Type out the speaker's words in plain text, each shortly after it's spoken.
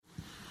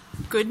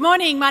Good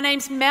morning, my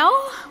name's Mel.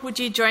 Would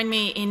you join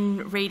me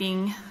in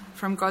reading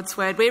from God's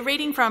Word? We're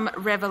reading from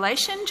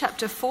Revelation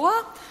chapter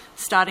 4,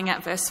 starting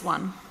at verse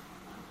 1.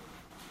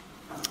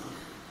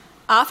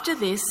 After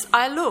this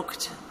I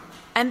looked,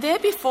 and there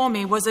before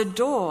me was a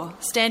door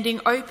standing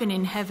open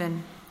in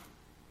heaven.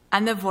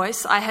 And the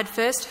voice I had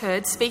first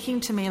heard speaking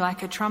to me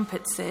like a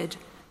trumpet said,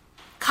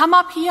 "Come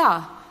up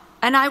here,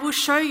 and I will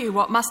show you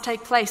what must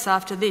take place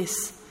after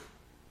this."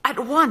 At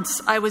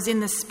once I was in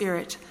the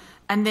Spirit,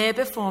 and there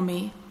before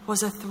me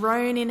was a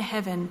throne in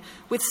heaven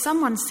with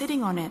someone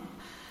sitting on it.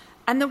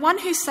 And the one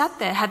who sat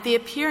there had the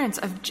appearance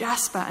of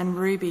jasper and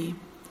ruby.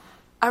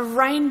 A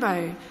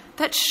rainbow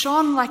that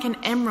shone like an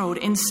emerald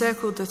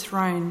encircled the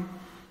throne.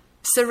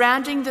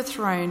 Surrounding the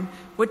throne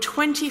were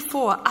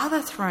 24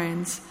 other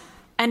thrones,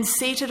 and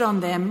seated on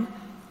them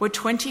were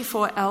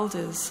 24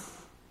 elders.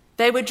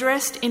 They were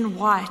dressed in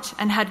white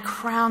and had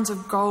crowns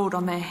of gold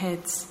on their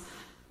heads.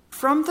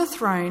 From the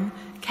throne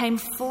came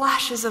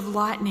flashes of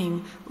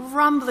lightning,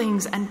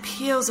 rumblings and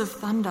peals of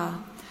thunder.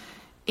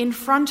 In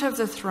front of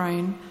the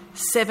throne,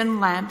 7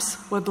 lamps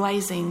were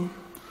blazing.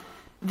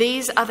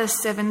 These are the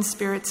 7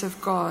 spirits of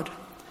God.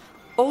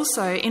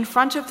 Also, in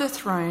front of the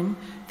throne,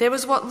 there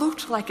was what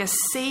looked like a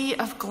sea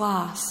of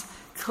glass,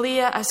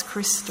 clear as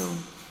crystal.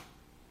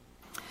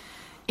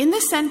 In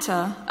the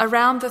centre,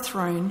 around the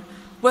throne,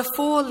 were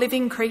 4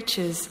 living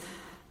creatures,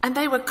 and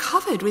they were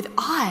covered with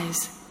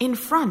eyes in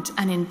front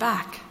and in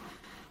back.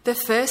 The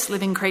first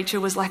living creature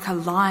was like a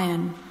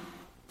lion.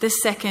 The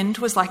second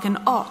was like an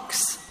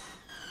ox.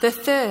 The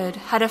third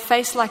had a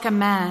face like a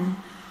man,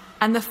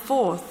 and the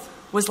fourth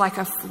was like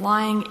a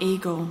flying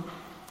eagle.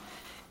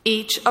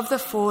 Each of the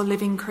 4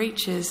 living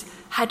creatures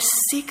had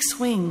 6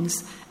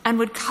 wings and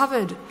were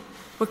covered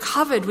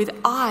with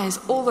eyes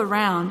all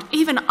around,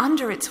 even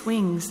under its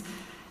wings.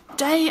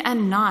 Day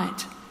and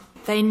night,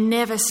 they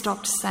never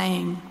stopped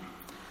saying,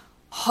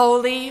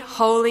 "Holy,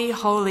 holy,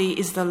 holy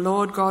is the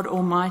Lord God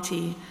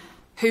Almighty,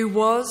 who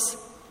was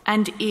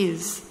and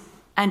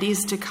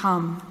is to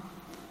come."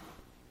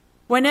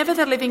 Whenever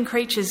the living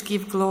creatures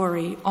give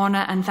glory,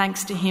 honour and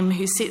thanks to him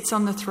who sits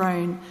on the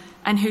throne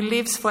and who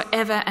lives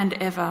forever and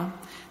ever,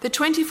 the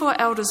 24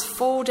 elders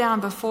fall down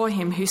before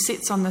him who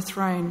sits on the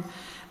throne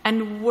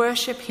and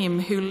worship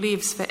him who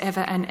lives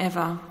forever and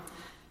ever.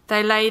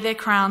 They lay their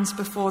crowns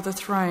before the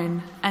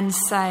throne and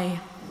say,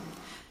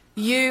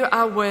 "You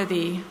are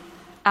worthy,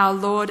 our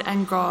Lord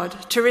and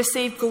God, to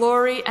receive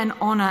glory and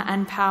honour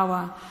and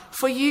power,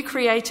 for you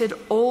created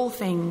all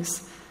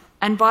things,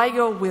 and by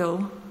your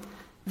will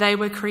they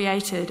were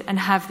created and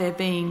have their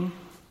being."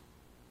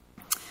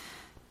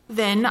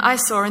 Then I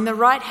saw in the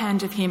right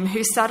hand of him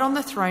who sat on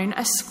the throne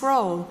a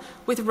scroll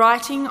with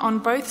writing on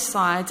both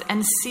sides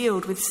and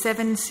sealed with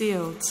 7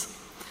 seals.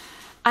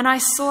 And I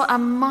saw a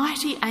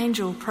mighty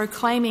angel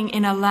proclaiming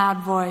in a loud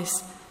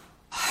voice,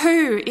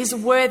 "Who is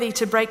worthy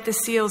to break the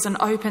seals and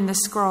open the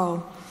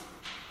scroll?"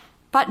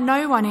 But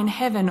no one in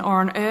heaven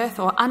or on earth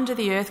or under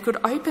the earth could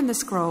open the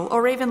scroll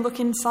or even look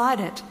inside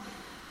it.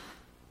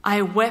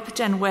 I wept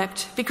and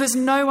wept because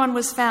no one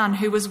was found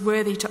who was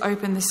worthy to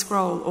open the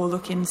scroll or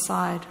look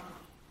inside.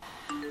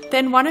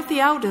 Then one of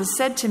the elders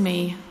said to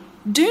me,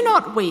 "Do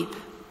not weep.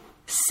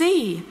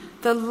 See,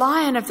 the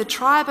Lion of the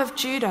tribe of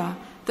Judah,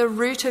 the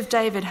Root of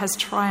David, has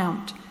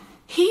triumphed.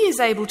 He is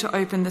able to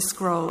open the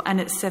scroll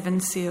and its 7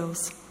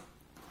 seals."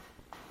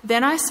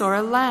 Then I saw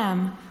a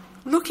lamb,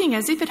 looking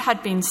as if it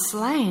had been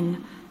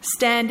slain,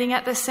 standing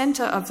at the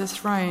centre of the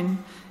throne,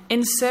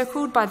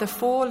 encircled by the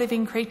 4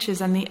 living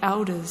creatures and the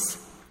elders.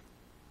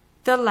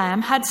 The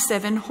lamb had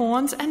 7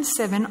 horns and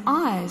 7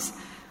 eyes,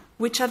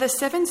 which are the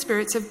 7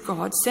 spirits of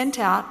God sent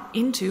out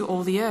into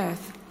all the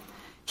earth.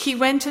 He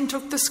went and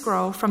took the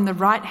scroll from the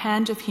right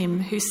hand of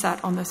him who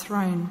sat on the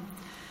throne.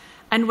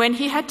 And when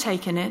he had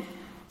taken it,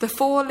 the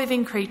 4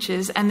 living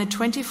creatures and the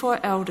 24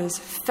 elders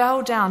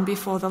fell down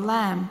before the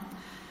Lamb.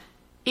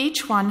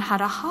 Each one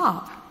had a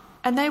harp,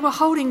 and they were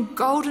holding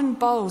golden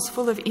bowls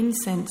full of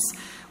incense,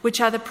 which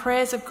are the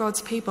prayers of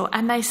God's people,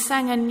 and they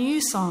sang a new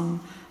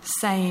song,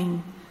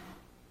 saying,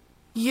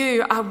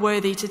 "You are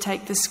worthy to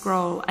take the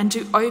scroll and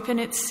to open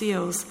its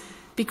seals,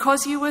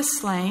 because you were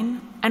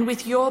slain, and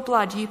with your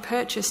blood you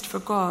purchased for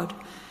God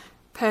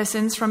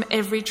persons from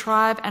every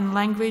tribe and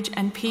language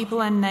and people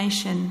and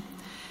nation.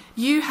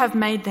 You have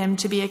made them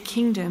to be a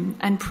kingdom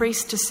and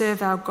priests to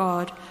serve our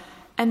God,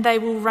 and they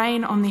will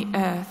reign on the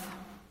earth."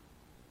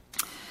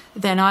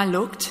 Then I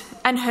looked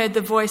and heard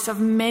the voice of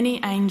many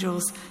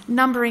angels,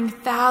 numbering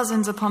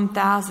thousands upon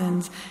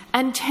thousands,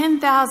 and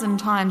 10,000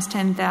 times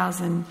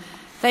 10,000.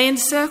 They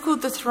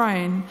encircled the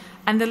throne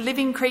and the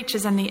living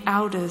creatures and the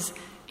elders.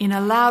 In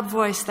a loud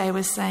voice they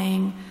were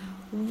saying,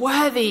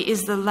 "Worthy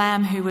is the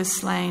Lamb who was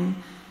slain,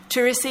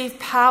 to receive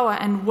power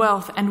and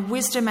wealth and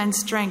wisdom and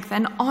strength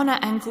and honour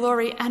and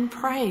glory and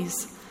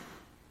praise."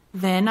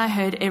 Then I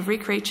heard every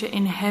creature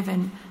in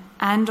heaven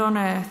and on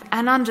earth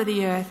and under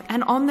the earth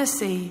and on the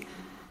sea,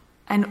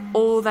 and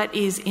all that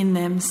is in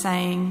them,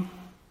 saying,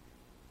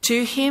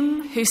 "To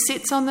him who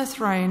sits on the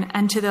throne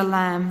and to the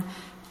Lamb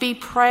be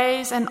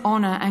praise and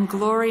honour and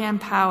glory and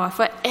power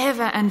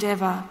forever and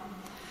ever."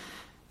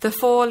 The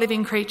 4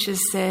 living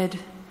creatures said,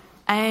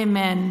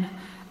 Amen,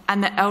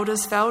 and the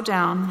elders fell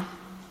down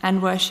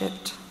and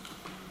worshipped.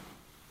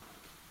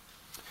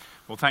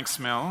 Well, thanks,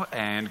 Mel,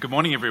 and good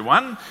morning,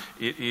 everyone.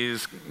 It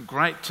is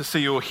great to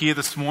see you all here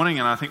this morning,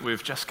 and I think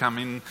we've just come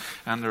in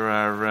under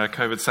our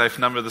COVID-safe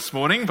number this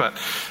morning, but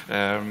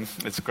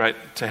it's great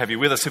to have you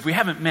with us. If we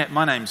haven't met,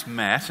 my name's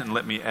Matt, and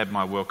let me add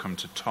my welcome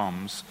to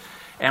Tom's.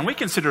 And we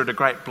consider it a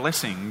great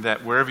blessing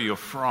that wherever you're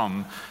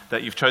from,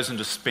 that you've chosen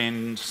to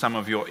spend some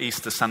of your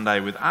Easter Sunday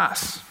with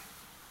us.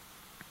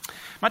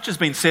 Much has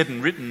been said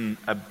and written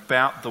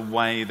about the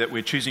way that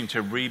we're choosing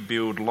to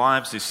rebuild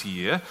lives this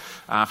year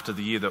after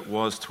the year that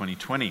was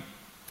 2020.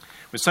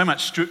 With so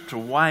much stripped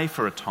away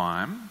for a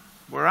time,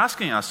 we're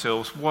asking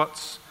ourselves,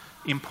 what's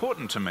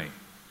important to me?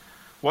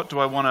 What do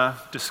I want to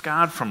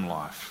discard from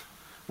life?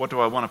 What do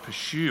I want to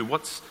pursue?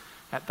 What's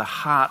at the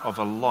heart of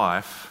a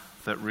life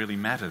that really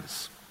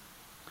matters?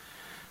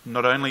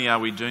 Not only are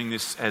we doing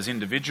this as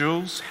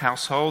individuals,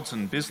 households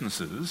and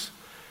businesses,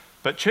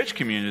 but church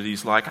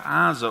communities like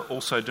ours are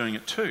also doing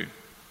it too.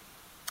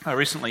 I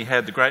recently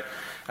had the great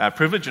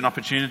privilege and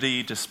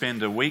opportunity to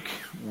spend a week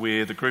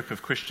with a group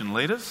of Christian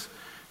leaders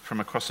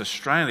from across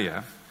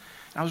Australia.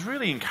 I was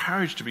really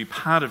encouraged to be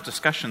part of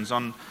discussions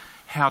on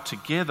how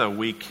together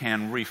we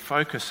can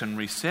refocus and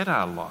reset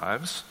our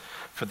lives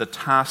for the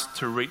task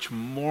to reach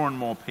more and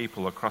more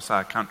people across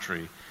our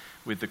country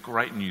with the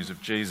great news of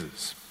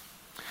Jesus.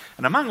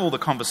 And among all the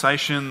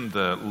conversation,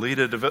 the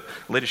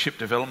leadership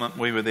development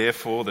we were there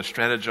for, the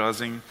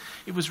strategizing,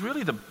 it was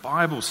really the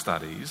Bible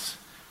studies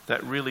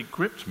that really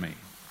gripped me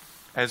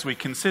as we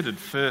considered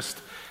first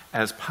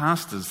as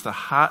pastors the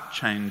heart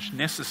change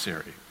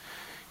necessary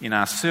in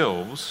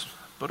ourselves,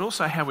 but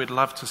also how we'd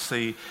love to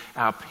see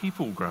our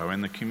people grow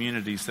in the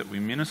communities that we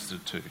minister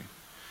to.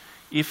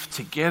 If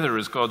together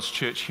as God's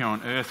church here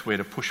on earth we're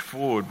to push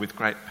forward with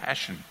great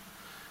passion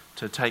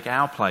to take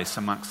our place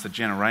amongst the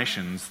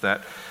generations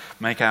that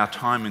make our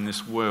time in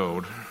this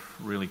world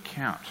really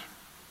count.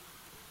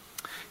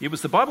 It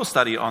was the Bible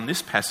study on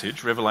this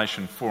passage,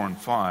 Revelation 4 and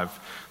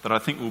 5, that I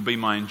think will be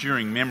my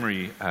enduring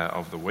memory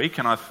of the week,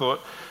 and I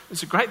thought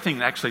it's a great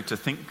thing actually to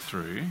think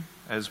through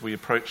as we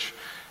approach,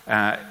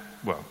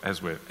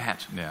 as we're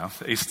at now,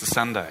 Easter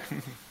Sunday.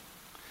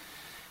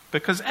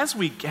 Because as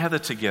we gather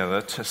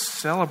together to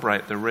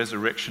celebrate the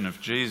resurrection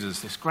of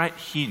Jesus, this great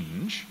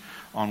hinge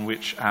on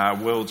which our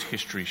world's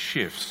history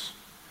shifts,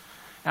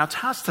 our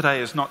task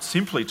today is not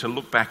simply to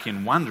look back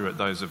in wonder at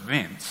those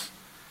events,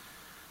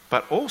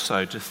 but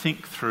also to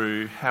think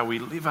through how we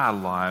live our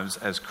lives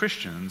as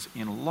Christians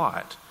in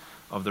light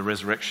of the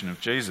resurrection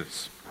of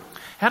Jesus.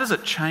 How does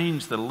it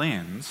change the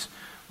lens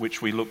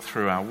which we look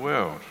through our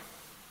world?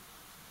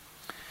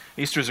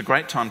 Easter is a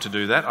great time to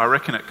do that. I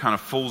reckon it kind of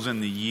falls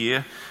in the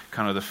year,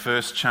 kind of the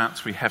first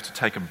chance we have to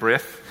take a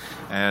breath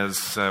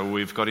as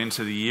we've got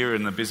into the year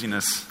and the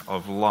busyness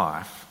of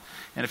life.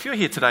 And if you're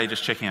here today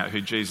just checking out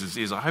who Jesus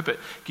is, I hope it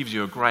gives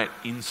you a great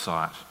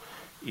insight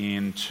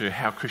into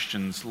how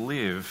Christians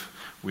live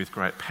with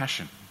great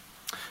passion.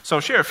 So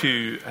I'll share a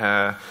few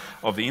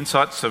of the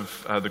insights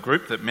of the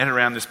group that met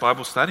around this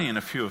Bible study and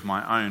a few of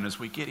my own as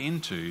we get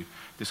into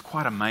this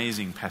quite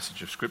amazing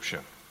passage of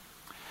Scripture.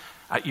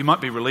 You might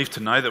be relieved to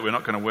know that we're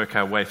not going to work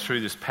our way through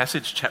this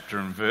passage, chapter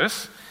and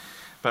verse,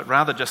 but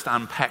rather just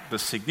unpack the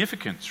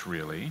significance,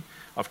 really,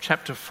 of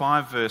chapter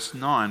 5, verse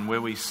 9,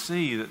 where we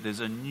see that there's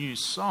a new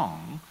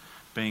song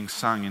being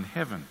sung in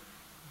heaven.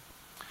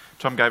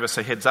 Tom gave us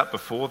a heads up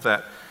before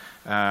that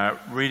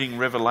reading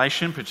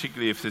Revelation,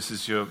 particularly if this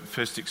is your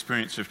first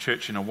experience of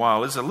church in a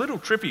while, is a little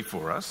trippy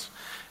for us,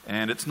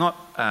 and it's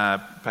not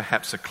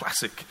perhaps a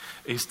classic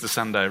Easter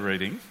Sunday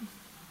reading.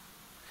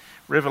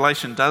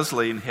 Revelation does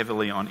lean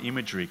heavily on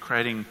imagery,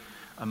 creating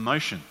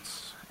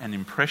emotions and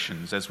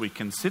impressions as we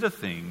consider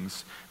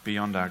things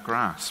beyond our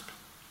grasp.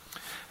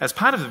 As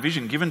part of the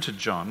vision given to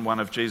John, one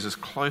of Jesus'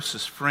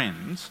 closest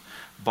friends,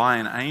 by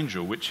an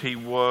angel, which he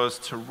was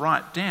to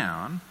write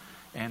down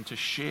and to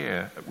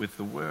share with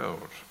the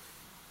world.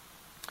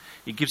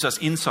 It gives us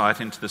insight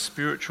into the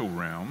spiritual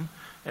realm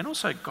and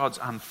also God's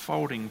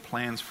unfolding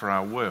plans for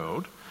our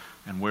world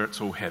and where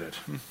it's all headed.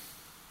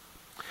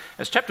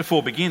 As chapter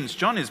 4 begins,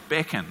 John is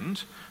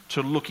beckoned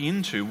to look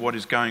into what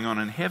is going on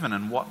in heaven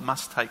and what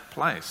must take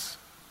place.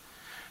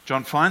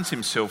 John finds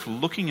himself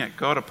looking at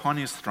God upon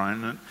his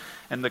throne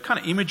and the kind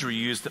of imagery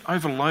used that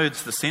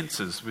overloads the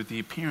senses with the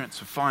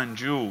appearance of fine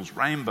jewels,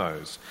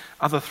 rainbows,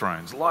 other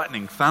thrones,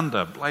 lightning,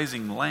 thunder,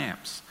 blazing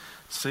lamps,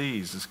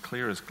 seas as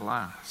clear as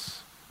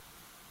glass.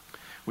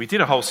 We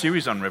did a whole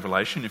series on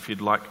Revelation if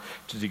you'd like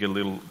to dig a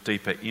little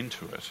deeper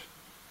into it.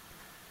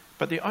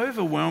 But the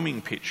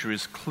overwhelming picture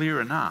is clear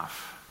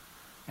enough,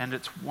 and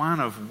it's one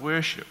of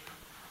worship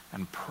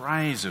and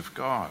praise of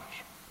God.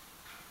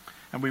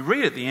 And we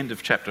read at the end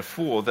of chapter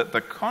 4 that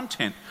the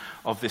content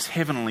of this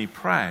heavenly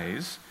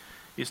praise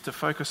is to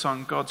focus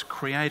on God's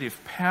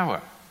creative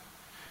power,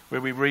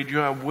 where we read,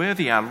 "You are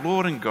worthy, our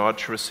Lord and God,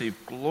 to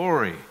receive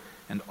glory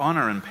and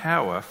honour and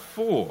power,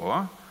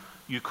 for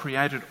you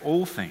created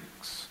all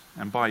things,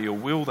 and by your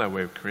will they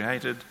were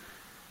created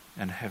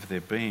and have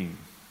their being."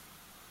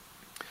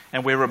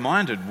 And we're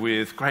reminded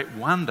with great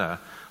wonder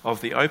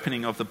of the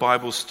opening of the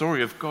Bible's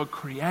story of God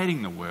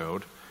creating the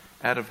world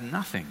out of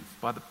nothing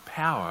by the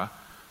power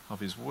of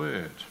his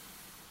word,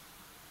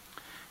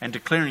 and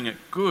declaring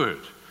it good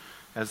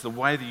as the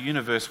way the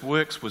universe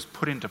works was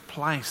put into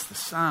place, the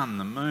sun,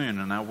 the moon,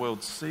 and our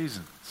world's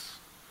seasons,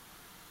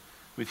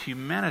 with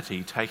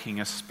humanity taking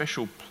a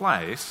special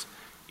place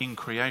in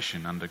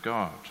creation under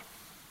God.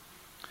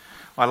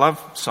 I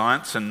love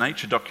science and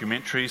nature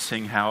documentaries,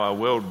 seeing how our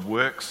world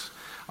works.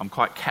 I'm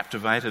quite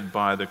captivated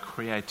by the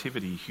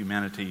creativity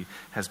humanity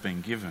has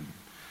been given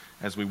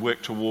as we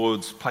work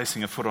towards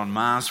placing a foot on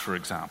Mars, for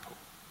example.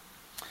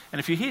 And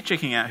if you're here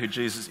checking out who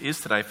Jesus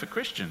is today, for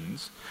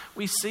Christians,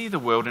 we see the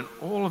world in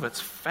all of its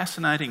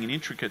fascinating and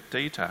intricate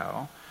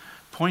detail,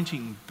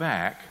 pointing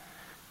back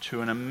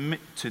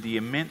to the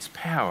immense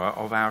power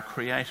of our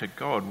Creator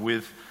God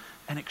with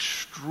an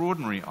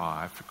extraordinary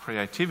eye for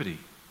creativity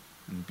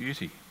and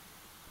beauty.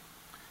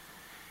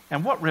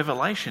 And what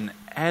Revelation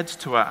adds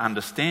to our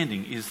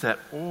understanding is that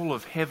all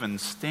of heaven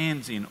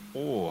stands in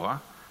awe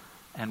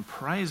and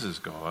praises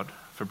God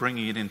for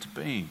bringing it into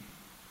being.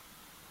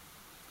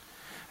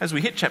 As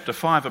we hit chapter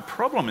 5, a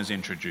problem is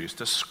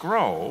introduced. A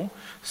scroll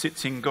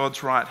sits in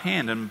God's right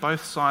hand and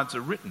both sides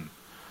are written,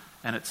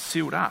 and it's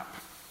sealed up.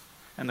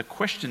 And the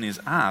question is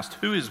asked,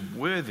 who is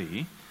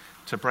worthy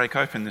to break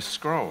open this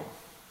scroll?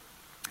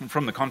 And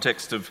from the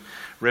context of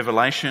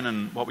Revelation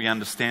and what we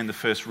understand the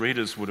first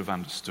readers would have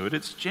understood,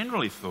 it's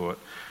generally thought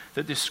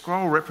that this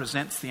scroll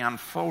represents the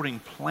unfolding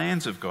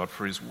plans of God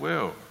for his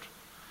world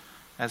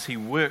as he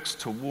works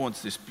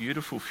towards this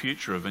beautiful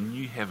future of a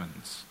new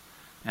heavens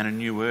and a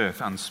new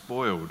earth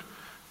unspoiled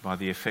by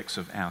the effects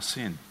of our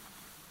sin.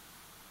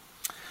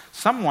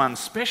 Someone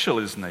special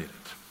is needed.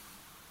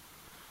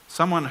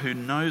 Someone who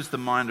knows the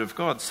mind of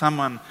God.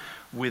 Someone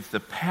with the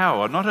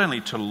power not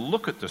only to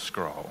look at the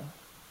scroll,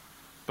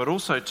 but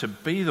also to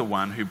be the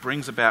one who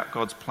brings about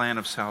God's plan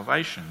of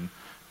salvation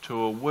to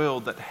a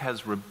world that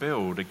has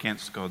rebelled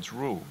against God's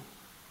rule.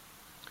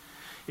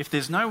 If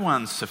there's no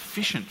one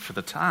sufficient for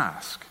the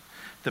task,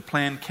 the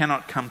plan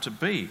cannot come to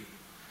be.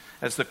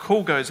 As the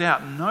call goes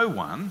out, no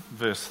one,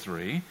 verse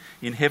 3,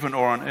 in heaven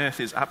or on earth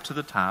is up to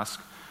the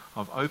task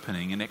of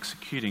opening and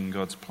executing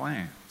God's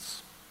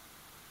plans.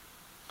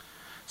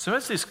 So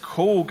as this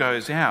call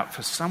goes out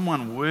for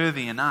someone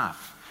worthy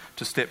enough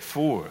to step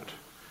forward,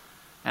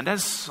 and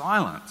as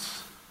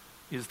silence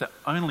is the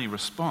only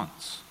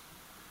response,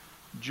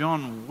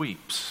 John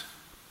weeps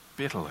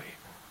bitterly.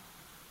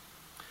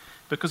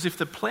 Because if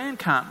the plan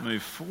can't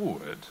move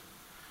forward,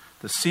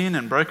 the sin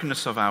and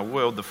brokenness of our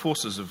world, the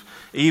forces of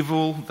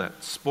evil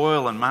that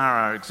spoil and mar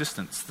our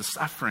existence, the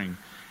suffering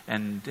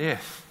and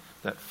death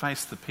that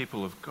face the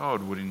people of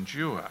God would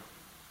endure.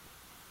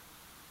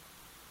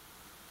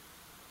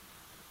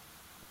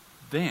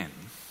 Then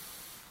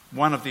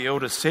one of the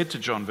elders said to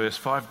John, verse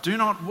 5, "Do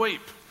not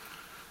weep.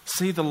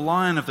 See, the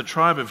Lion of the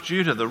tribe of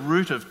Judah, the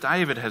Root of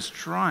David, has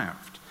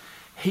triumphed.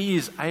 He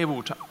is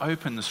able to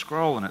open the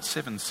scroll and its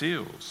 7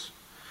 seals."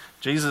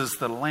 Jesus,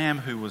 the Lamb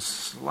who was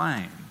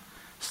slain,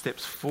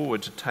 steps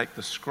forward to take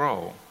the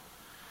scroll.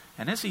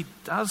 And as he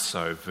does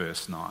so,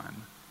 verse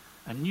 9,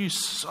 a new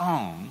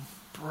song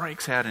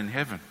breaks out in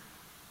heaven.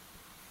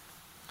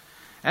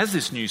 As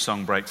this new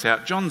song breaks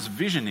out, John's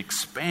vision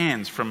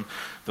expands from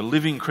the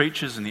living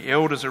creatures and the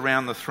elders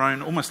around the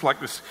throne, almost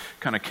like this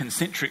kind of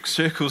concentric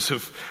circles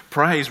of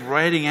praise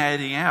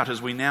radiating out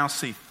as we now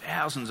see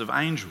thousands of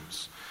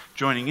angels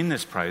joining in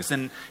this praise,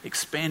 then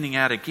expanding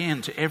out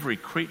again to every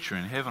creature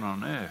in heaven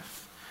and on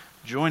earth,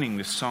 joining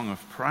this song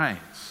of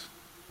praise.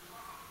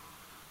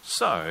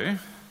 So,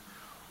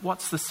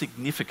 what's the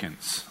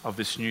significance of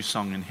this new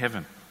song in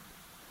heaven?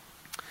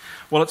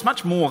 Well, it's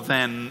much more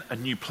than a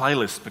new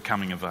playlist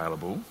becoming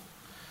available.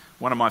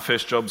 One of my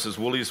first jobs as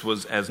Woolies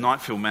was as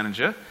night fill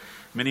manager.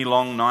 Many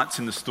long nights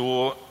in the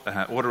store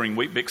ordering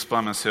Weet-Bix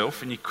by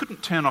myself, and you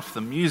couldn't turn off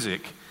the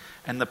music,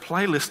 and the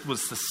playlist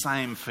was the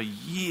same for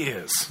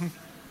years.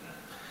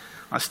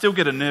 I still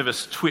get a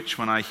nervous twitch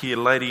when I hear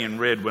Lady in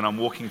Red when I'm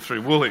walking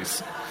through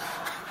Woolies.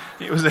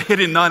 It was a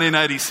hit in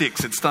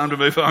 1986. It's time to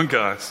move on,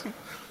 guys.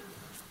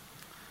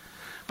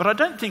 But I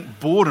don't think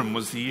boredom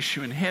was the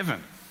issue in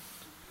heaven.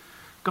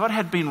 God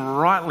had been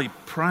rightly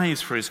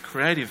praised for his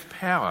creative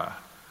power.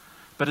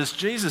 But as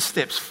Jesus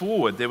steps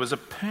forward, there was a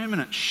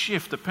permanent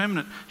shift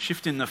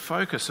in the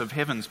focus of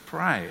heaven's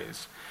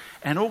praise.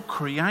 And all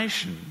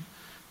creation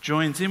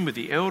joins in with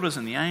the elders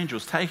and the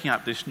angels taking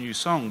up this new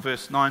song.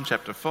 Verse 9,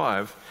 chapter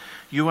 5,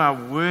 "You are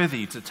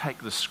worthy to take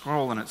the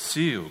scroll and its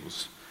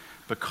seals,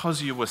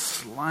 because you were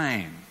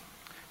slain,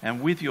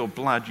 and with your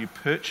blood you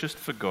purchased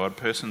for God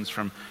persons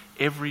from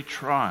every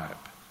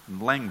tribe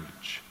and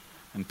language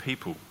and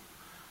people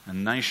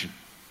and nation."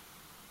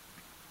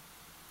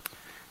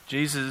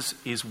 Jesus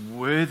is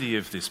worthy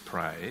of this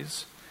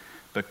praise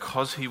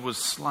because he was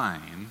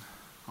slain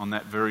on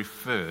that very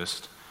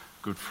first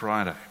Good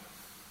Friday.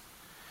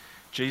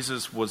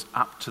 Jesus was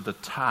up to the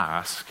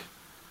task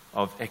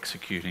of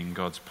executing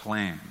God's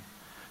plan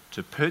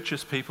to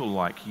purchase people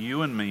like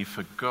you and me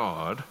for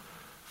God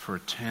for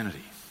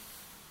eternity.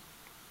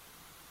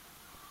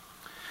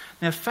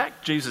 Now, the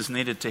fact Jesus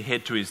needed to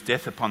head to his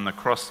death upon the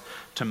cross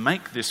to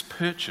make this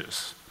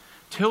purchase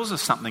tells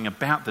us something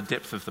about the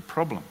depth of the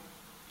problem.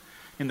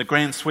 In the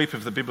grand sweep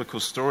of the biblical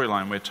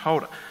storyline, we're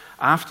told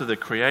after the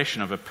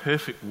creation of a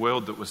perfect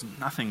world that was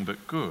nothing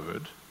but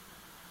good,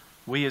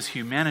 we as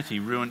humanity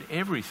ruined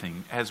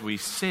everything as we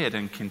said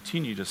and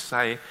continue to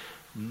say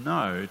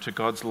no to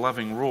God's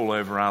loving rule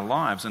over our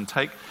lives and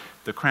take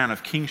the crown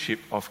of kingship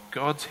off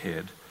God's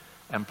head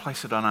and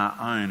place it on our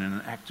own in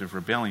an act of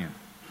rebellion,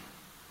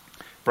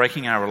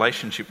 breaking our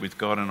relationship with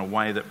God in a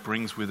way that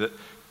brings with it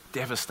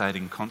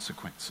devastating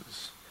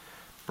consequences,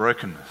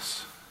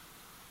 brokenness,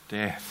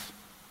 death,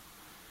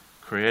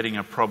 creating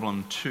a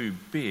problem too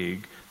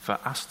big for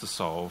us to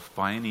solve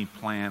by any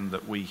plan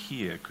that we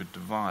here could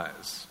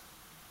devise.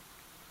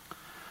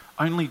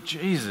 Only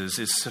Jesus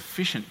is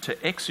sufficient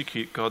to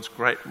execute God's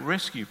great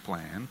rescue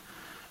plan,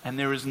 and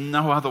there is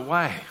no other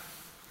way.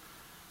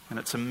 And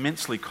it's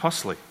immensely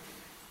costly.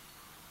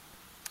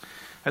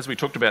 As we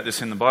talked about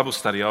this in the Bible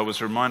study, I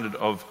was reminded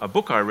of a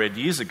book I read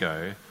years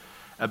ago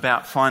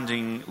about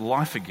finding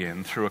life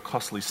again through a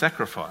costly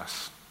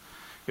sacrifice.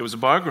 It was a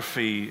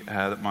biography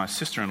that my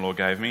sister-in-law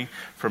gave me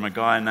from a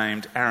guy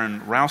named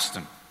Aaron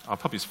Ralston. I'll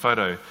pop his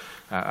photo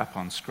up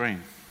on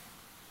screen.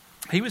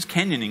 He was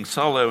canyoning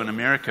solo in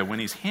America when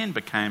his hand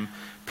became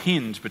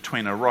pinned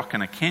between a rock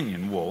and a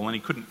canyon wall and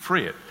he couldn't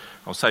free it.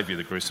 I'll save you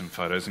the gruesome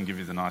photos and give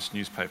you the nice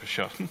newspaper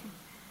shot.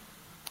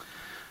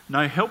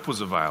 No help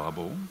was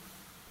available,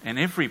 and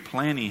every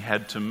plan he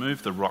had to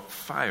move the rock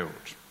failed.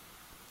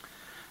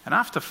 And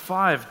after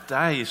 5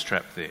 days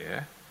trapped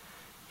there,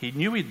 he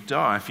knew he'd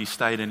die if he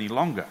stayed any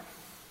longer.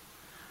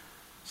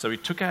 So he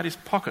took out his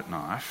pocket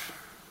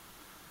knife,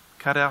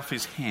 cut off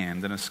his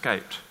hand, and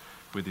escaped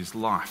with his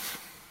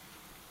life.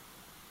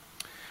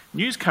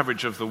 News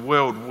coverage of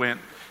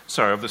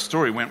the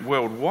story went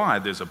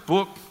worldwide. There's a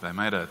book, they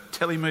made a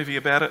telemovie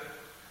about it.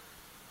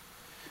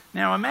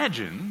 Now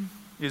imagine,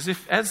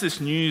 as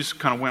this news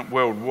kind of went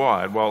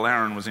worldwide while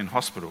Aaron was in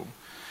hospital,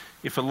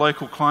 if a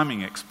local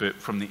climbing expert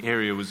from the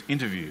area was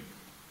interviewed.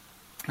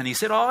 And he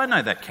said, I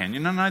know that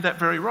canyon, I know that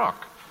very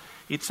rock.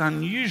 It's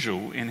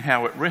unusual in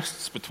how it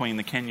rests between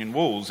the canyon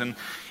walls, and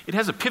it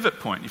has a pivot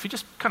point. If you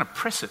just kind of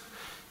press it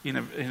in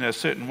a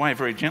certain way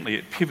very gently,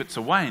 it pivots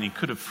away, and he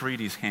could have freed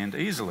his hand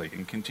easily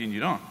and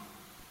continued on.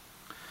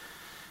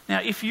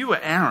 Now, if you were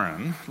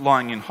Aaron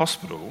lying in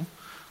hospital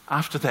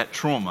after that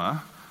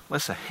trauma,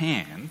 less a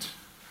hand,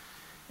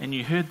 and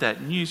you heard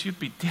that news, you'd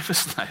be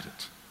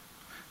devastated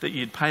that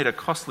you'd paid a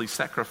costly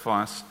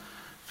sacrifice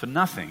for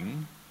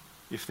nothing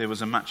if there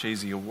was a much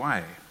easier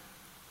way.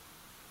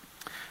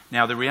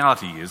 Now, the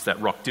reality is that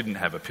rock didn't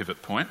have a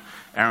pivot point.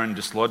 Aaron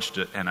dislodged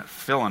it and it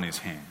fell on his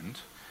hand.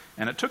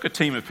 And it took a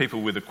team of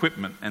people with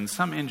equipment and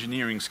some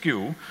engineering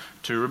skill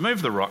to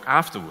remove the rock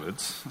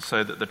afterwards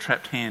so that the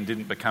trapped hand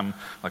didn't become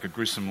like a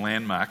gruesome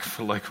landmark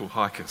for local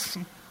hikers.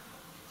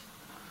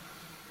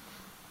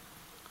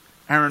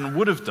 Aaron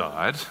would have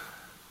died.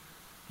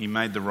 He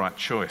made the right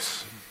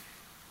choice.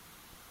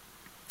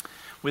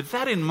 With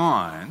that in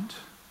mind,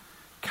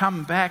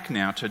 come back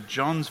now to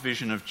John's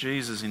vision of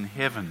Jesus in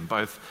heaven,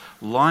 both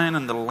lion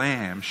and the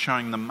lamb,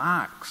 showing the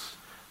marks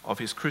of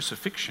his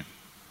crucifixion.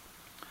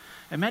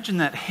 Imagine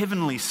that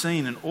heavenly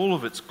scene in all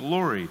of its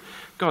glory.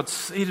 God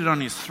seated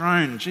on his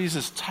throne,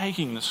 Jesus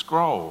taking the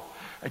scroll.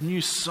 A new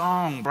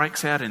song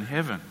breaks out in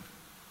heaven.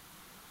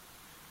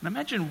 And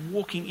imagine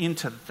walking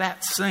into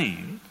that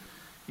scene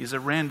is a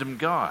random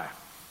guy.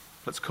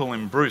 Let's call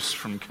him Bruce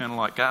from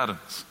Kernelite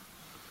Gardens.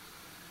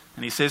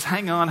 And he says,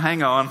 hang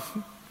on.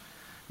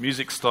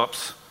 Music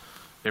stops.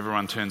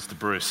 Everyone turns to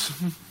Bruce.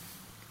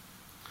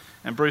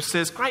 And Bruce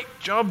says, great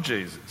job,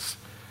 Jesus.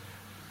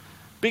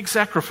 Big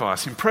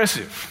sacrifice,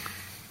 impressive.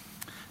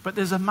 But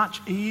there's a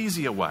much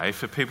easier way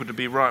for people to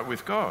be right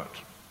with God.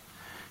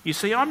 You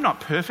see, I'm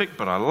not perfect,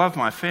 but I love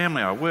my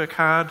family, I work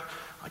hard,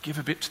 I give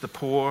a bit to the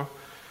poor.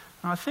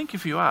 And I think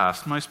if you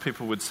asked, most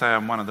people would say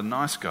I'm one of the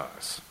nice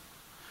guys.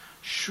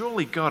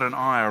 Surely God and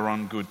I are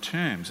on good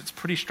terms. It's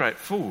pretty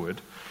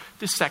straightforward.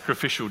 This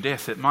sacrificial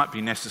death, it might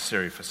be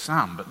necessary for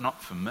some, but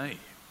not for me.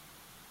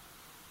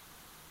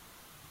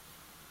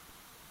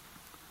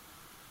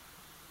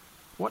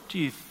 What do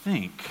you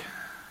think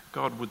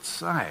God would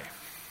say?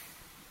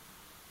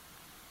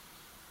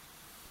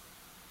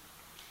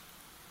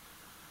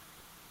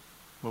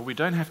 Well, we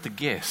don't have to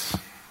guess,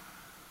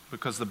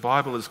 because the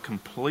Bible is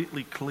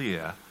completely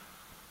clear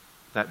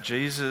that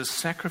Jesus'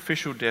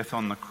 sacrificial death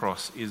on the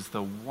cross is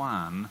the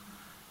one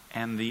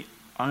and the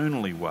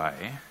only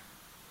way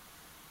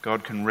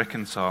God can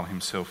reconcile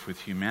himself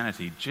with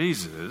humanity.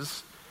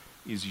 Jesus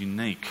is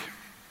unique.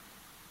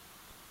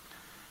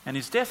 And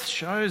his death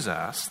shows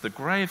us the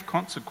grave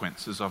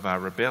consequences of our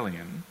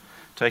rebellion,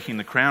 taking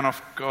the crown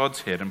off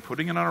God's head and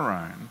putting it on our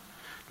own,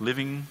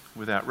 living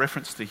without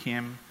reference to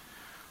him,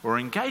 or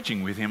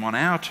engaging with him on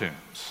our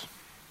terms.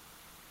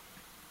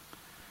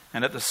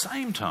 And at the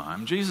same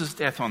time, Jesus'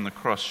 death on the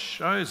cross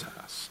shows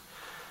us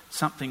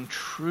something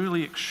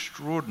truly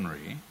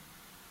extraordinary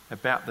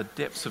about the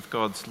depths of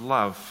God's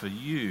love for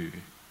you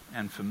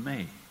and for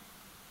me.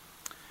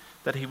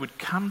 that he would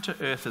come to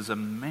earth as a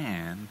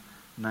man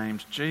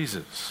named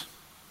Jesus,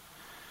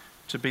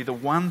 to be the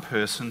one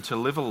person to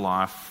live a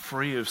life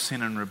free of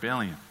sin and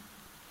rebellion,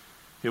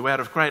 who out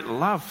of great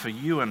love for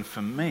you and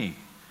for me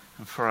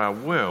and for our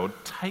world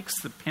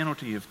takes the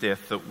penalty of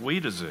death that we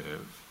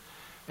deserve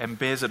and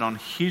bears it on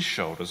his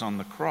shoulders on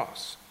the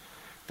cross,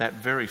 that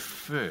very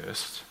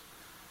first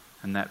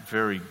and that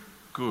very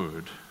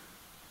good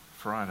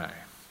Friday.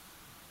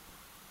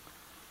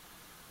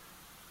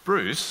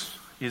 Bruce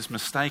is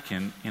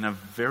mistaken in a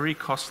very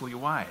costly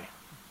way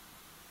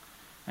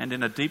and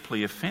in a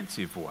deeply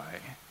offensive way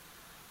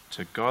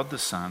to God the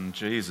Son,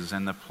 Jesus,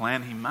 and the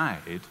plan he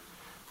made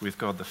with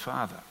God the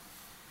Father.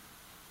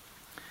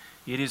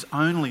 It is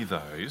only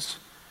those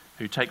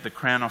who take the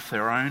crown off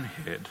their own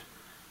head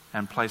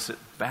and place it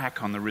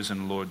back on the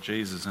risen Lord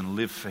Jesus and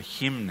live for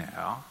him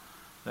now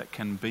that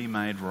can be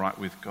made right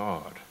with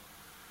God.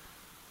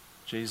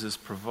 Jesus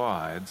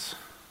provides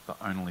the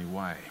only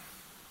way.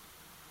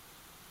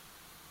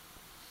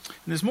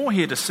 And there's more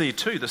here to see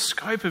too. The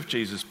scope of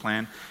Jesus'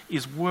 plan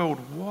is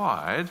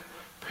worldwide,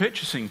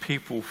 purchasing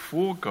people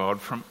for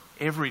God from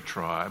every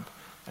tribe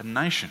and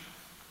nation.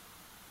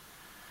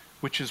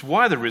 Which is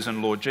why the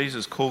risen Lord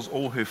Jesus calls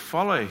all who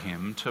follow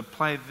him to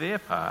play their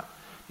part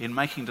in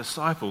making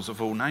disciples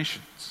of all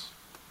nations.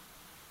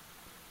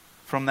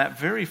 From that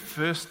very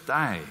first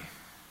day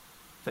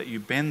that you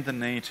bend the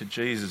knee to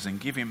Jesus and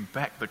give him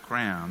back the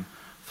crown,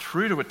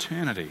 through to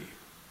eternity,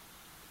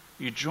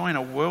 you join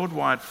a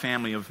worldwide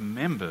family of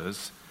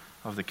members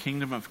of the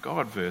kingdom of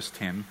God, verse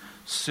 10,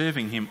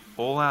 serving him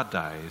all our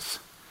days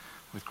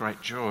with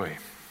great joy.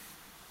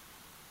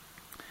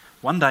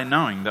 One day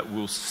knowing that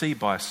we'll see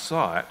by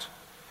sight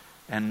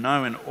and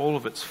know in all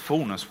of its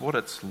fullness what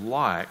it's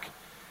like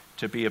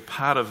to be a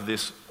part of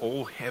this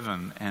all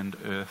heaven and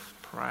earth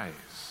praise.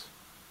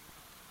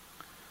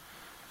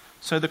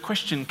 So the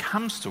question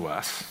comes to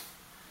us,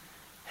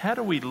 how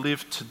do we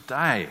live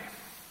today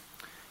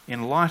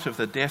in light of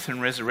the death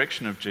and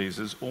resurrection of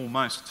Jesus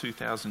almost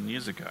 2,000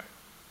 years ago?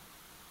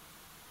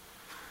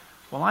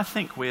 Well, I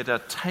think we're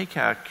to take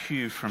our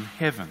cue from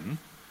heaven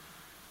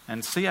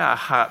and see our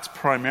hearts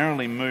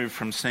primarily move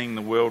from seeing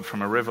the world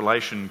from a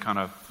Revelation kind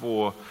of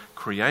 4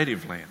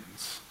 creative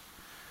lens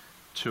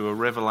to a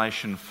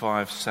Revelation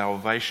 5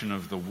 salvation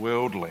of the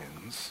world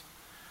lens,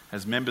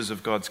 as members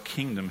of God's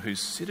kingdom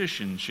whose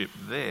citizenship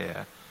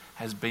there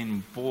has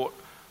been bought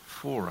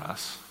for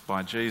us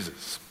by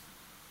Jesus.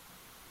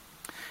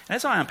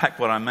 As I unpack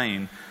what I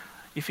mean,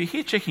 if you're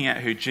here checking out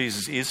who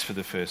Jesus is for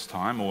the first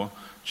time, or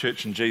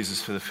Church and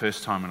Jesus for the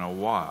first time in a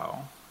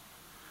while,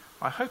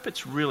 I hope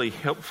it's really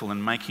helpful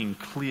in making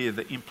clear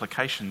the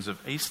implications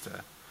of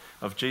Easter,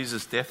 of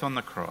Jesus' death on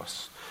the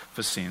cross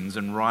for sins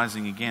and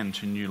rising again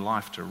to new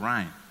life to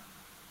reign.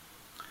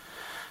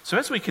 So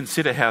as we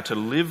consider how to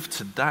live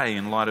today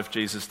in light of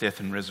Jesus' death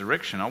and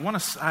resurrection, I want to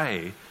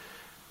say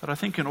that I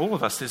think in all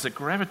of us there's a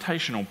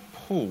gravitational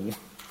pull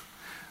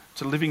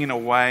to living in a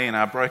way in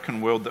our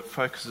broken world that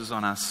focuses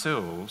on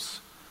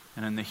ourselves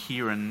and in the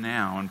here and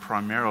now and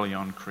primarily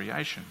on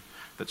creation.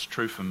 That's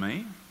true for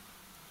me.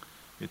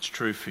 It's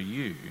true for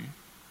you.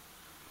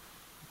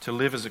 To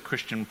live as a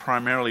Christian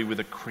primarily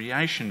with a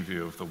creation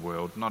view of the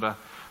world, not a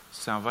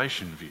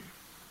salvation view.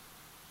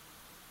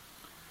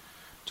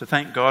 To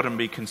thank God and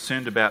be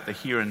concerned about the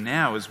here and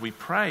now as we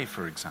pray,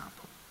 for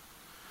example.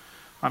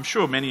 I'm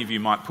sure many of you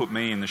might put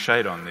me in the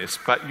shade on this,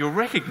 but you'll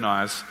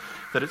recognise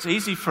that it's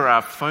easy for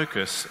our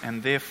focus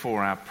and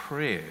therefore our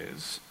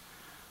prayers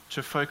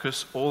to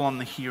focus all on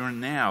the here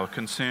and now,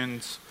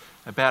 concerns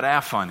about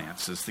our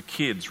finances, the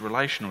kids,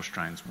 relational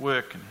strains,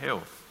 work and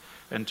health,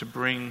 and to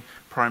bring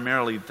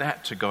primarily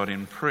that to God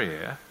in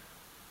prayer,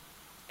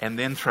 and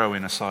then throw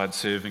in a side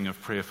serving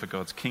of prayer for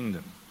God's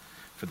kingdom,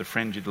 for the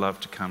friend you'd love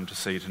to come to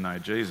see to know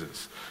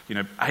Jesus.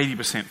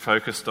 80%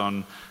 focused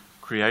on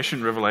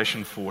creation,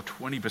 Revelation 4,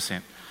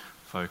 20%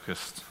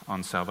 focused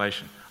on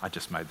salvation. I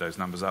just made those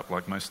numbers up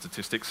like most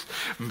statistics,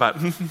 but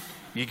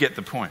you get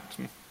the point.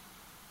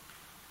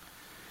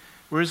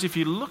 Whereas if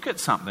you look at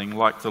something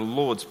like the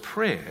Lord's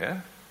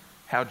Prayer,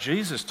 how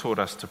Jesus taught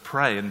us to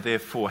pray and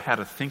therefore how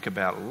to think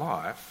about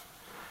life,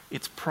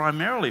 it's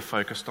primarily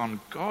focused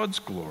on God's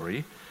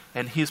glory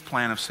and his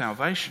plan of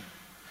salvation,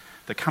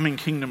 the coming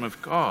kingdom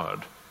of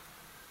God,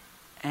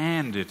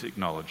 and it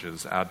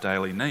acknowledges our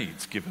daily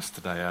needs. Give us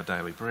today our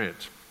daily bread.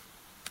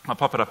 I'll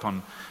pop it up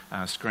on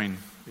screen,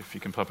 if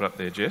you can pop it up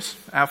there, Jess.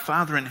 Our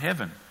Father in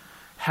heaven,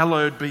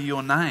 hallowed be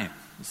your name.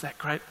 It's that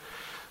great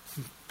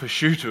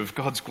pursuit of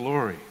God's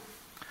glory.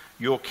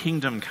 Your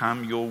kingdom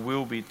come, your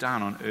will be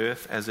done on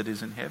earth as it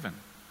is in heaven.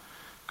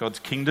 God's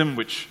kingdom,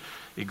 which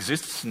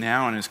exists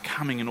now and is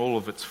coming in all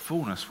of its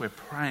fullness, we're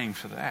praying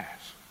for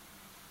that.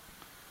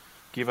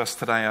 Give us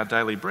today our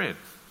daily bread.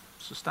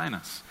 Sustain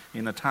us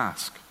in the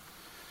task.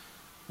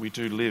 We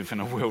do live in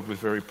a world with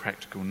very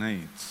practical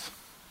needs.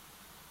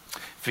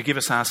 Forgive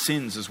us our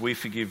sins as we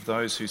forgive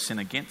those who sin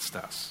against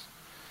us.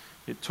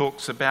 It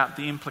talks about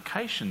the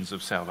implications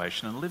of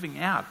salvation and living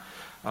out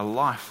a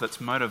life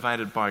that's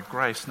motivated by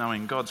grace,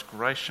 knowing God's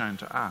grace shown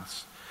to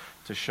us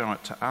to show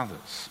it to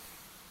others.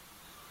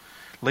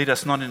 Lead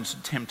us not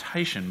into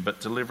temptation, but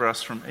deliver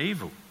us from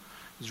evil.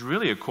 There's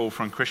really a call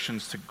from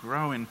Christians to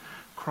grow in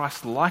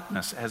Christ's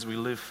likeness as we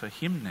live for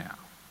him now.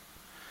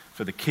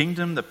 For the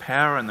kingdom, the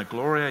power and the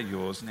glory are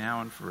yours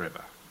now and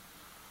forever.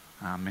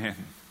 Amen.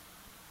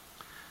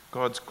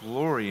 God's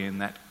glory in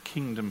that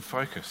kingdom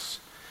focus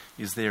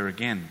is there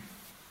again.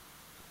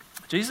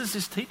 Jesus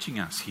is teaching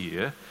us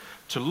here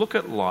to look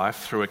at life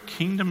through a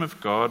kingdom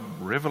of God,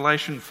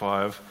 Revelation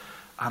 5,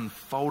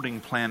 unfolding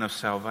plan of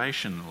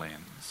salvation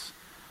lens,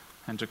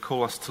 and to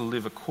call us to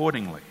live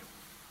accordingly.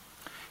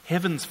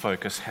 Heaven's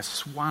focus has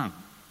swung.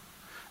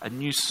 A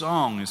new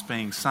song is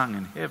being sung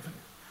in heaven.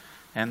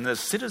 And as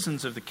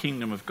citizens of the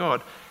kingdom of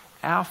God,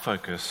 our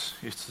focus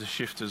is to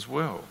shift as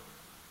well.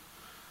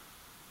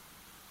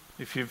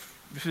 If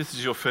this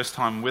is your first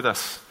time with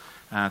us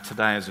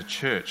today as a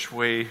church,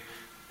 we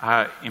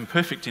are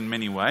imperfect in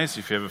many ways.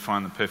 If you ever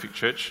find the perfect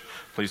church,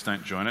 please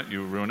don't join it,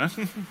 you'll ruin it.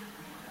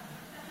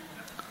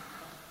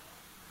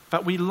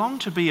 But we long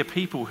to be a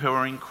people who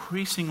are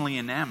increasingly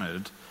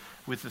enamoured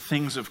with the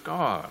things of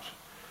God,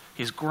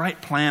 his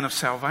great plan of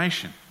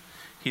salvation,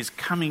 his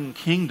coming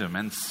kingdom,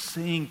 and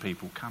seeing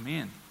people come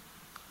in.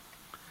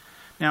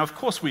 Now, of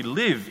course, we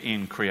live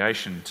in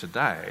creation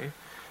today,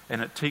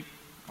 and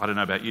I don't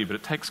know about you, but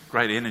it takes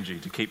great energy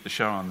to keep the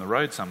show on the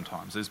road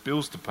sometimes. There's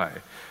bills to pay,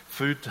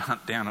 food to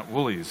hunt down at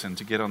Woolies, and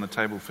to get on the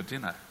table for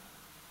dinner.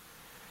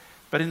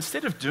 But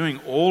instead of doing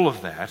all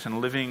of that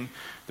and living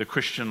the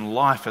Christian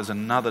life as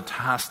another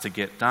task to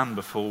get done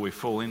before we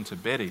fall into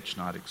bed each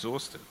night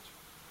exhausted,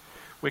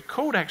 we're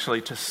called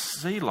actually to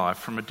see life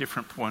from a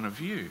different point of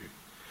view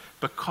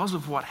because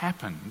of what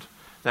happened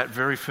that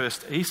very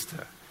first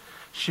Easter,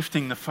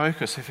 shifting the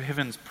focus of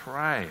heaven's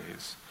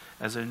praise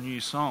as a new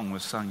song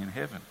was sung in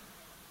heaven.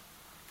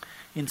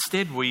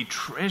 Instead, we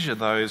treasure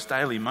those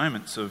daily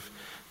moments of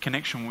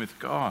connection with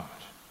God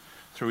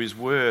through his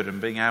word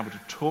and being able to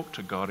talk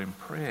to God in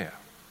prayer.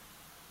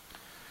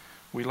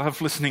 We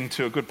love listening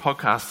to a good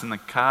podcast in the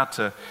car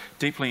to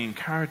deeply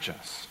encourage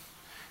us.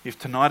 If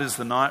tonight is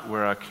the night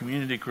where our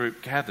community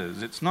group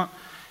gathers, it's not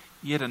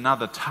yet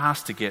another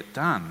task to get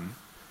done,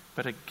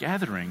 but a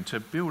gathering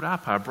to build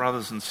up our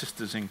brothers and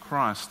sisters in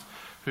Christ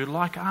who,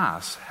 like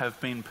us,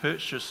 have been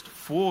purchased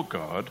for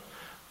God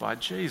by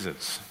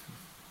Jesus.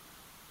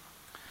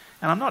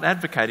 And I'm not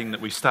advocating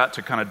that we start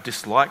to kind of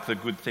dislike the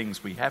good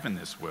things we have in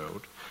this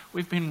world.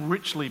 We've been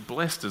richly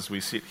blessed as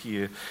we sit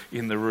here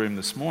in the room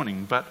this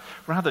morning, but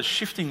rather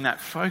shifting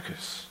that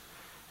focus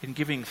and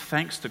giving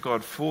thanks to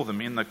God for them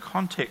in the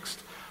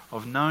context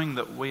of knowing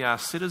that we are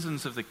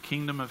citizens of the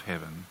kingdom of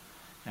heaven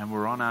and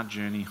we're on our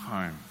journey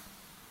home.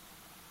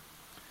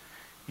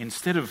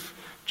 Instead of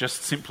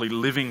just simply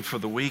living for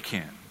the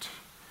weekend,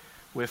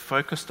 we're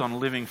focused on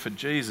living for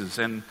Jesus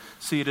and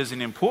see it as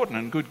an important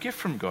and good gift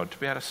from God to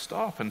be able to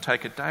stop and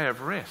take a day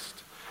of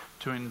rest,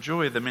 to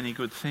enjoy the many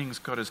good things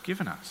God has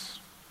given us.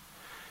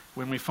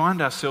 When we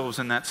find ourselves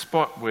in that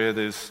spot where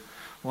there's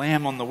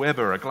lamb on the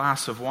Weber, a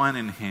glass of wine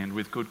in hand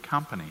with good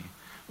company,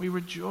 we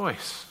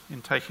rejoice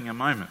in taking a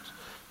moment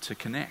to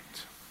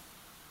connect.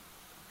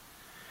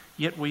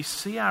 Yet we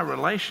see our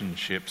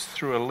relationships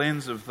through a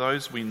lens of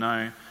those we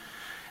know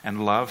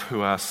and love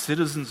who are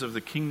citizens of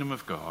the kingdom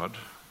of God,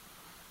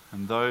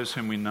 and those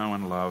whom we know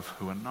and love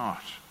who are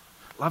not.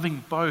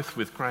 Loving both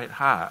with great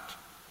heart,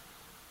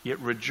 yet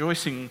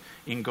rejoicing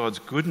in God's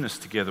goodness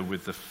together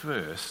with the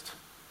first,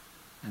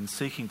 and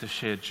seeking to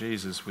share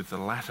Jesus with the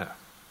latter.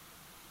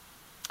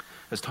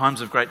 As times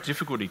of great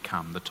difficulty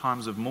come, the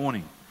times of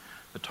mourning,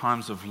 the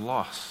times of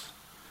loss,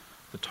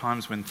 the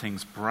times when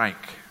things break,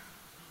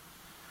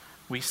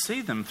 we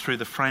see them through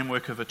the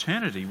framework of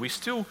eternity. We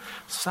still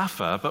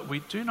suffer, but we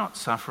do not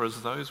suffer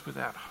as those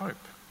without hope.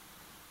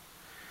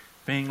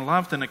 Being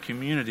loved in a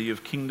community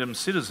of kingdom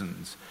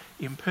citizens,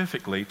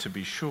 imperfectly to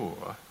be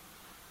sure,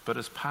 but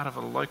as part of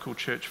a local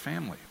church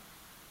family.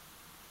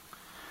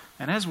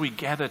 And as we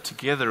gather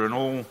together in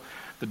all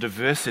the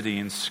diversity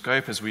and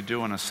scope as we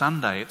do on a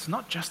Sunday, it's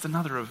not just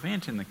another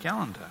event in the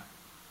calendar.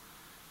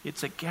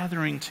 It's a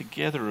gathering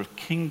together of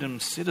kingdom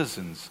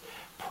citizens,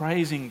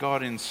 praising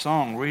God in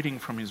song, reading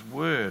from his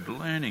word,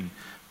 learning,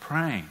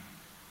 praying,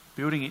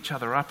 building each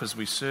other up as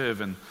we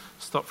serve and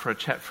stop for a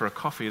chat for a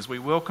coffee as we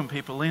welcome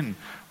people in,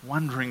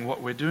 wondering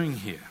what we're doing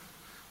here.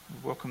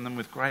 We welcome them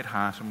with great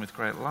heart and with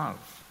great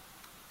love.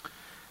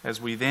 As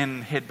we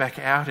then head back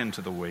out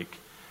into the week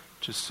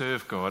to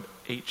serve God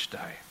each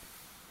day.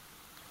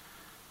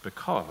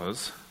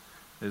 Because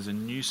there's a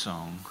new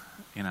song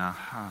in our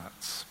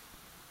hearts.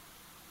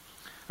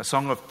 A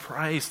song of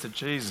praise to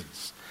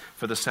Jesus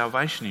for the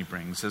salvation he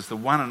brings as the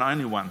one and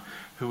only one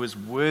who is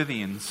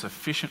worthy and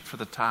sufficient for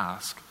the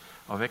task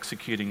of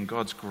executing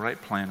God's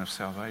great plan of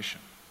salvation.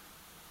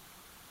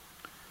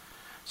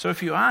 So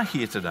if you are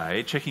here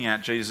today checking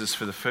out Jesus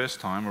for the first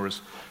time or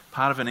as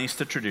part of an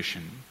Easter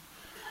tradition,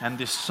 and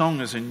this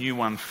song is a new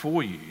one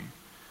for you,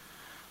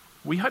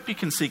 we hope you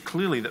can see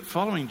clearly that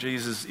following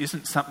Jesus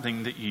isn't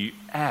something that you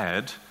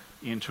add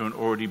into an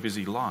already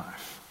busy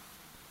life.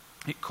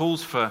 It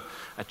calls for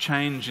a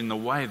change in the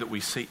way that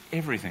we see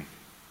everything.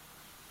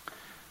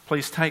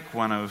 please take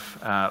one of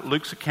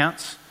Luke's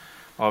accounts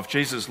of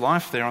Jesus'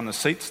 life there on the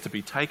seats to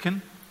be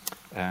taken.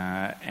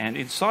 And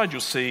inside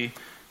you'll see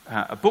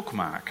a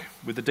bookmark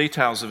with the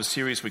details of a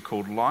series we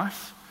called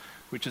Life,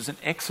 which is an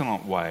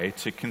excellent way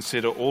to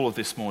consider all of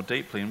this more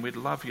deeply, and we'd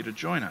love you to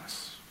join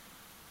us.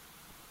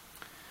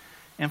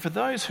 And for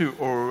those who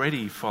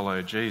already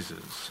follow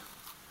Jesus,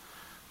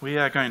 we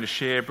are going to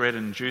share bread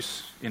and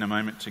juice in a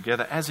moment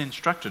together as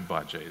instructed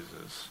by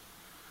Jesus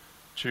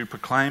to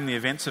proclaim the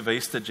events of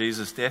Easter,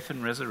 Jesus' death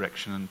and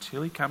resurrection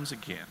until he comes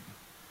again,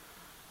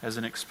 as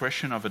an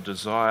expression of a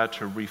desire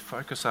to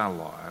refocus our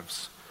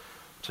lives,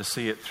 to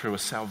see it through a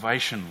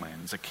salvation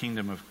lens, a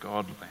kingdom of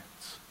God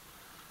lens.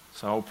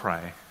 So I'll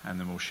pray and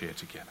then we'll share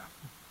together.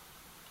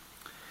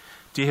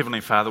 Dear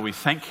Heavenly Father, we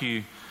thank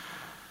you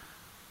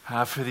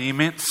for the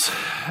immense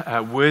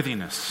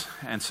worthiness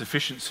and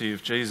sufficiency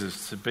of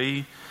Jesus to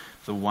be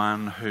the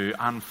one who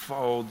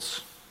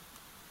unfolds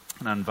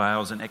and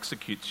unveils and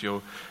executes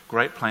your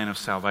great plan of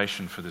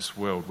salvation for this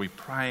world. We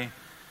pray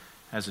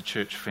as a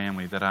church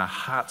family that our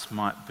hearts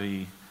might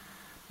be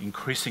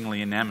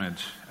increasingly enamoured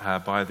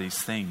by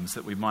these things,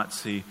 that we might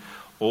see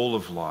all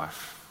of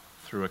life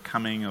through a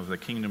coming of the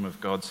kingdom of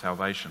God's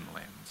salvation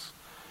lens.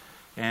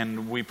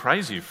 And we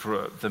praise you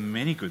for the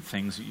many good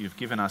things that you've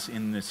given us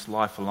in this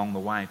life along the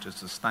way to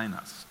sustain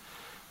us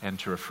and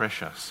to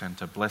refresh us and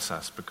to bless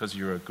us, because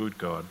you're a good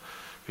God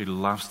who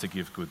loves to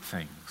give good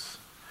things.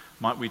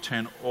 Might we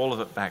turn all of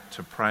it back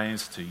to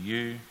praise to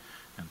you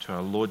and to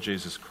our Lord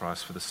Jesus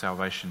Christ for the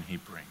salvation he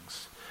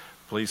brings.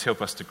 Please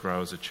help us to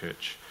grow as a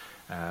church,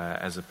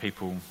 as a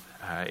people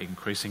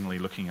increasingly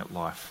looking at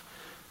life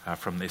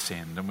from this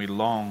end. And we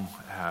long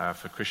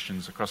for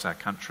Christians across our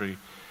country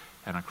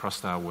and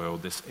across our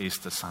world this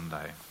Easter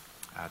Sunday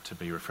to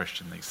be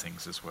refreshed in these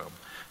things as well.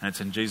 And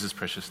it's in Jesus'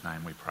 precious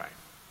name we pray.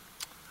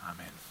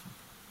 Amen.